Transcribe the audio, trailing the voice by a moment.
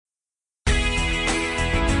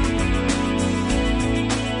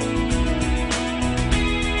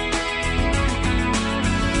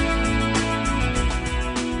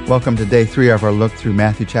Welcome to day 3 of our look through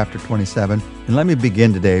Matthew chapter 27. And let me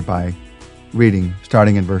begin today by reading,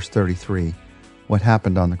 starting in verse 33, what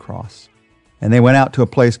happened on the cross. And they went out to a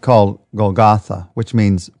place called Golgotha, which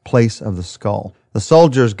means place of the skull. The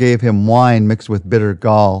soldiers gave him wine mixed with bitter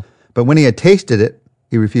gall, but when he had tasted it,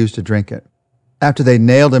 he refused to drink it. After they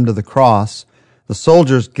nailed him to the cross, the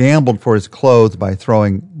soldiers gambled for his clothes by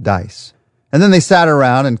throwing dice. And then they sat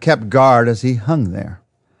around and kept guard as he hung there.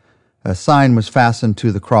 A sign was fastened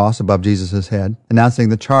to the cross above Jesus' head, announcing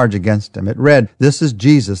the charge against him. It read, "This is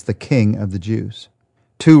Jesus, the King of the Jews."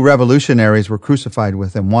 2 revolutionaries were crucified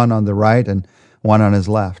with him, one on the right and one on his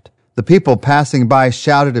left. The people passing by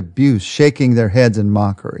shouted abuse, shaking their heads in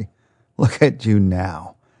mockery. "Look at you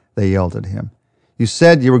now," they yelled at him. "You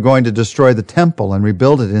said you were going to destroy the temple and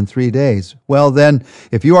rebuild it in 3 days. Well then,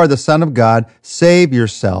 if you are the Son of God, save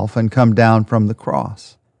yourself and come down from the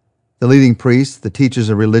cross." The leading priests, the teachers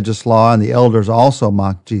of religious law, and the elders also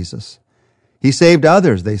mocked Jesus. "He saved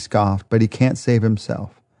others," they scoffed, "but he can't save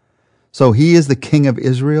himself. So he is the King of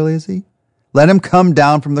Israel, is he? Let him come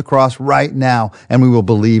down from the cross right now, and we will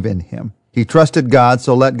believe in him. He trusted God,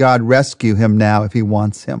 so let God rescue him now if he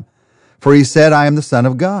wants him. For he said, 'I am the Son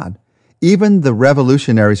of God.'" Even the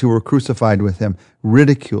revolutionaries who were crucified with him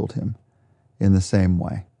ridiculed him in the same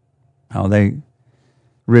way. Now they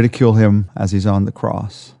ridicule him as he's on the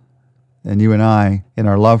cross. And you and I, in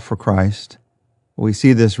our love for Christ, we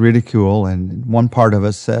see this ridicule, and one part of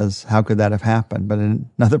us says, how could that have happened? But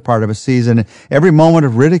another part of us sees in every moment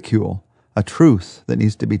of ridicule a truth that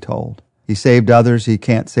needs to be told. He saved others, he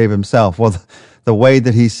can't save himself. Well, the way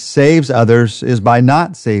that he saves others is by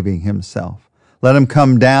not saving himself. Let him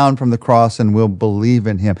come down from the cross and we'll believe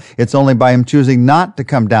in him. It's only by him choosing not to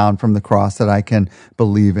come down from the cross that I can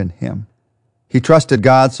believe in him. He trusted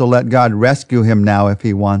God, so let God rescue him now if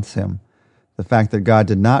he wants him. The fact that God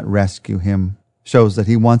did not rescue him shows that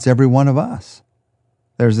he wants every one of us.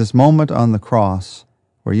 There's this moment on the cross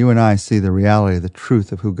where you and I see the reality, the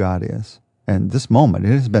truth of who God is. And this moment,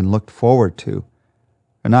 it has been looked forward to,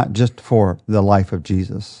 and not just for the life of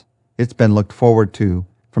Jesus. It's been looked forward to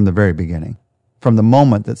from the very beginning, from the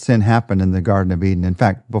moment that sin happened in the Garden of Eden. In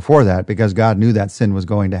fact, before that, because God knew that sin was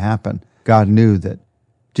going to happen, God knew that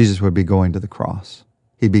Jesus would be going to the cross.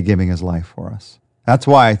 He'd be giving his life for us. That's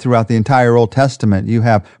why throughout the entire Old Testament, you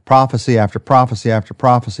have prophecy after prophecy after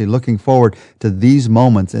prophecy looking forward to these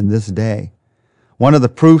moments in this day. One of the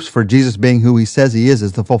proofs for Jesus being who he says he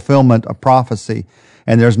is the fulfillment of prophecy.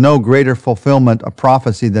 And there's no greater fulfillment of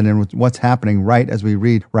prophecy than in what's happening right as we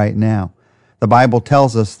read right now. The Bible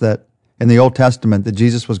tells us that in the Old Testament that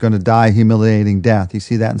Jesus was going to die a humiliating death. You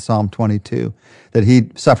see that in Psalm 22. That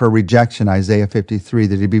he'd suffer rejection, Isaiah 53.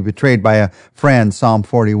 That he'd be betrayed by a friend, Psalm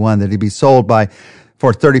 41. That he'd be sold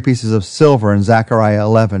for 30 pieces of silver in Zechariah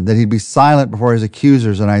 11. That he'd be silent before his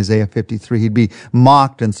accusers in Isaiah 53. He'd be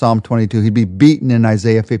mocked in Psalm 22. He'd be beaten in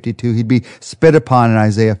Isaiah 52. He'd be spit upon in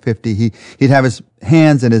Isaiah 50. He'd have his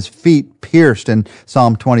hands and his feet pierced in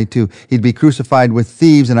Psalm 22. He'd be crucified with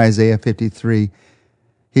thieves in Isaiah 53.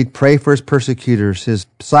 He'd pray for his persecutors. His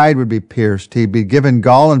side would be pierced. He'd be given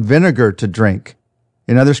gall and vinegar to drink.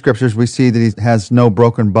 In other scriptures, we see that he has no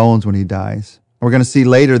broken bones when he dies. We're going to see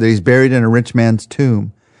later that he's buried in a rich man's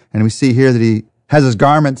tomb. And we see here that he has his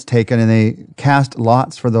garments taken and they cast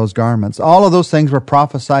lots for those garments. All of those things were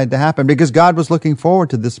prophesied to happen because God was looking forward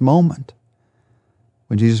to this moment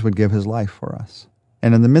when Jesus would give his life for us.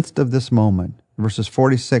 And in the midst of this moment, verses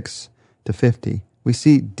 46 to 50, we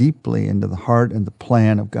see deeply into the heart and the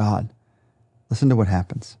plan of God. Listen to what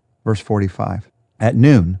happens. Verse 45. At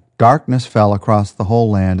noon, darkness fell across the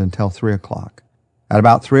whole land until 3 o'clock. At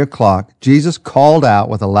about 3 o'clock, Jesus called out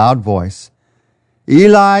with a loud voice,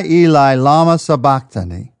 "Eli, Eli, lama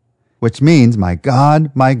sabachthani," which means, my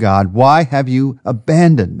God, why have you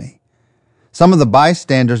abandoned me?" Some of the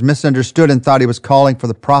bystanders misunderstood and thought he was calling for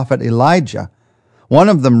the prophet Elijah. One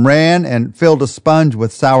of them ran and filled a sponge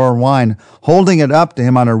with sour wine, holding it up to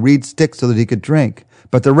him on a reed stick so that he could drink.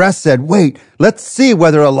 But the rest said, "Wait, let's see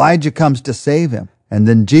whether Elijah comes to save him." And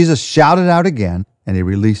then Jesus shouted out again, and he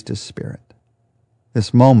released his spirit.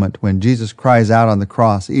 This moment when Jesus cries out on the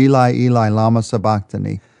cross, "Eli, Eli, lama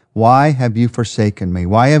sabachthani," why have you forsaken me?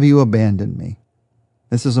 Why have you abandoned me?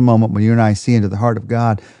 This is a moment when you and I see into the heart of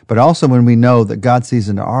God, but also when we know that God sees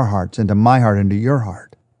into our hearts, into my heart, into your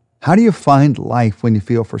heart. How do you find life when you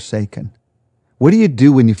feel forsaken? What do you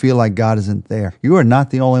do when you feel like God isn't there? You are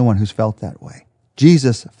not the only one who's felt that way.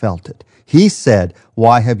 Jesus felt it. He said,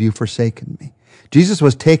 "Why have you forsaken me?" Jesus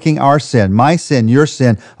was taking our sin, my sin, your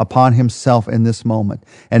sin, upon himself in this moment.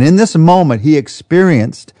 And in this moment, he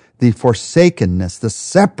experienced the forsakenness, the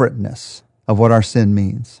separateness of what our sin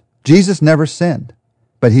means. Jesus never sinned.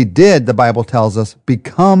 But he did, the Bible tells us,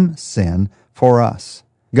 become sin for us.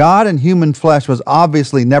 God in human flesh was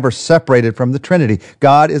obviously never separated from the Trinity.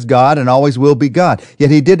 God is God and always will be God. Yet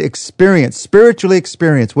he did spiritually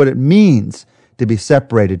experience what it means to be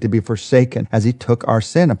separated, to be forsaken, as he took our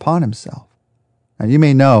sin upon himself. Now you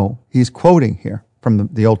may know he's quoting here from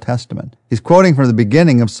the Old Testament. He's quoting from the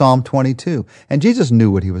beginning of Psalm 22. And Jesus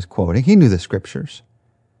knew what he was quoting. He knew the scriptures.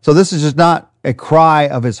 So this is just not a cry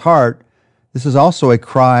of his heart. This is also a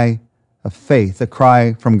cry of faith, a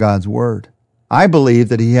cry from God's word. I believe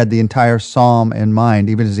that he had the entire psalm in mind,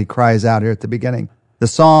 even as he cries out here at the beginning. The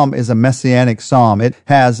psalm is a messianic psalm. It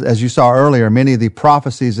has, as you saw earlier, many of the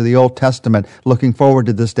prophecies of the Old Testament looking forward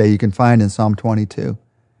to this day you can find in Psalm 22.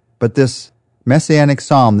 But this messianic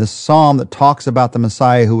psalm, this psalm that talks about the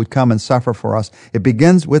Messiah who would come and suffer for us, it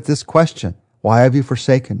begins with this question, why have you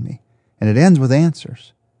forsaken me? And it ends with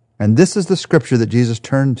answers. And this is the scripture that Jesus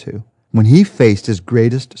turned to when he faced his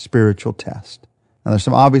greatest spiritual test. Now there's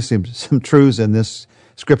obviously some truths in this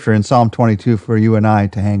scripture in Psalm 22 for you and I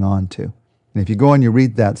to hang on to. And if you go and you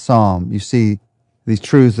read that psalm, you see these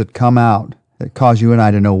truths that come out that cause you and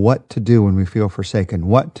I to know what to do when we feel forsaken,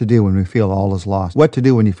 what to do when we feel all is lost, what to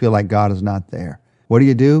do when you feel like God is not there. What do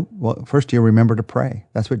you do? Well, first you remember to pray.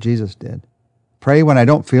 That's what Jesus did. Pray when I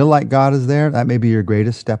don't feel like God is there. That may be your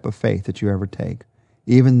greatest step of faith that you ever take.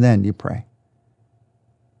 Even then you pray.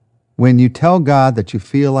 When you tell God that you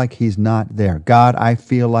feel like he's not there, God, I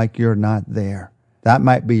feel like you're not there, that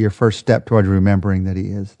might be your first step towards remembering that he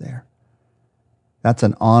is there. That's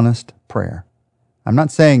an honest prayer. I'm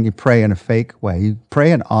not saying you pray in a fake way. You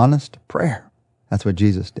pray an honest prayer. That's what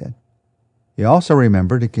Jesus did. You also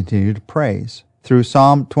remember to continue to praise. Through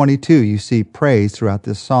Psalm 22, you see praise throughout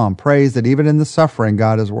this psalm. Praise that even in the suffering,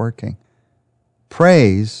 God is working.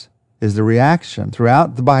 Praise is the reaction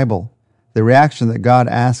throughout the Bible, the reaction that God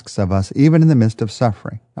asks of us, even in the midst of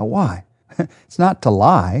suffering. Now, why? It's not to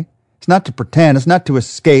lie. It's not to pretend. It's not to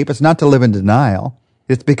escape. It's not to live in denial.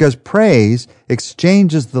 It's because praise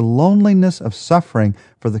exchanges the loneliness of suffering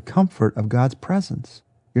for the comfort of God's presence.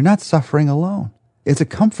 You're not suffering alone. It's a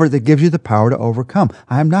comfort that gives you the power to overcome.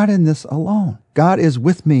 I am not in this alone. God is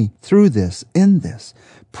with me through this, in this.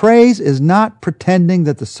 Praise is not pretending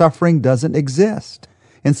that the suffering doesn't exist.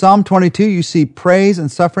 In Psalm 22, you see praise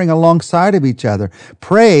and suffering alongside of each other.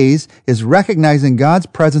 Praise is recognizing God's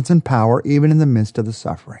presence and power even in the midst of the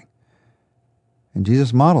suffering. And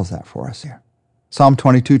Jesus models that for us here. Psalm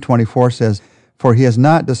 22:24 says, "For he has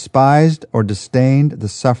not despised or disdained the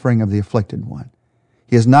suffering of the afflicted one.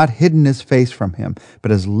 He has not hidden his face from him,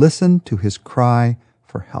 but has listened to his cry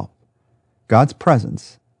for help." God's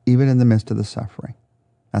presence, even in the midst of the suffering.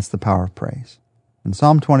 That's the power of praise. And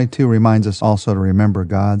Psalm 22 reminds us also to remember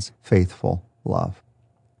God's faithful love.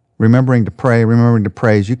 Remembering to pray, remembering to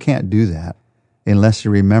praise, you can't do that unless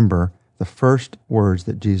you remember the first words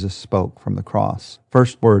that Jesus spoke from the cross.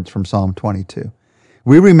 First words from Psalm 22.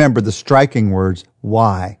 We remember the striking words,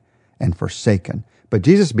 why, and forsaken. But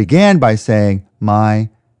Jesus began by saying, my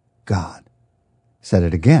God. Said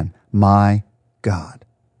it again, my God.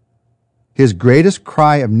 His greatest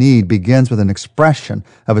cry of need begins with an expression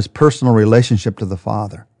of his personal relationship to the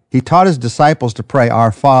Father. He taught his disciples to pray,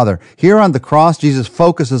 Our Father. Here on the cross, Jesus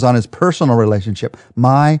focuses on his personal relationship,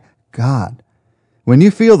 my God. When you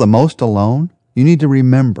feel the most alone, you need to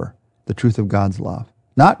remember the truth of God's love.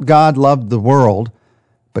 Not God loved the world,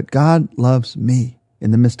 but God loves me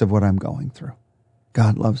in the midst of what I'm going through.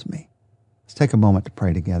 God loves me. Let's take a moment to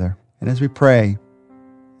pray together. And as we pray,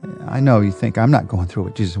 I know you think, I'm not going through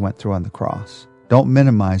what Jesus went through on the cross. Don't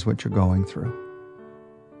minimize what you're going through.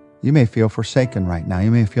 You may feel forsaken right now.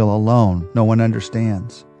 You may feel alone. No one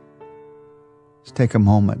understands. Just take a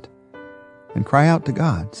moment and cry out to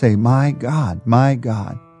God. Say, my God,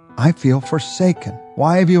 I feel forsaken.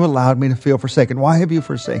 Why have you allowed me to feel forsaken? Why have you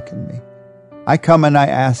forsaken me? I come and I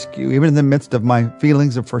ask you, even in the midst of my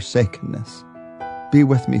feelings of forsakenness, be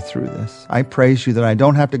with me through this. I praise you that I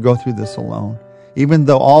don't have to go through this alone. Even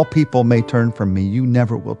though all people may turn from me, you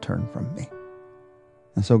never will turn from me.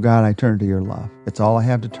 And so, God, I turn to your love. It's all I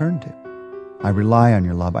have to turn to. I rely on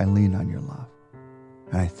your love. I lean on your love.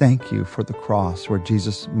 And I thank you for the cross where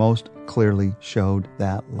Jesus most clearly showed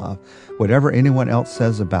that love. Whatever anyone else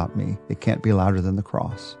says about me, it can't be louder than the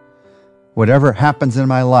cross. Whatever happens in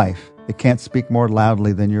my life, it can't speak more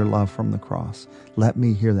loudly than your love from the cross. Let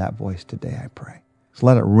me hear that voice today, I pray. So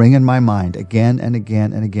let it ring in my mind again and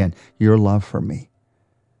again and again, your love for me.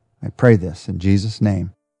 I pray this in Jesus'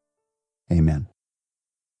 name. Amen.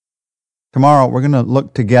 Tomorrow we're going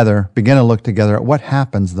to begin to look together at what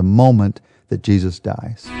happens the moment that Jesus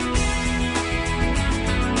dies.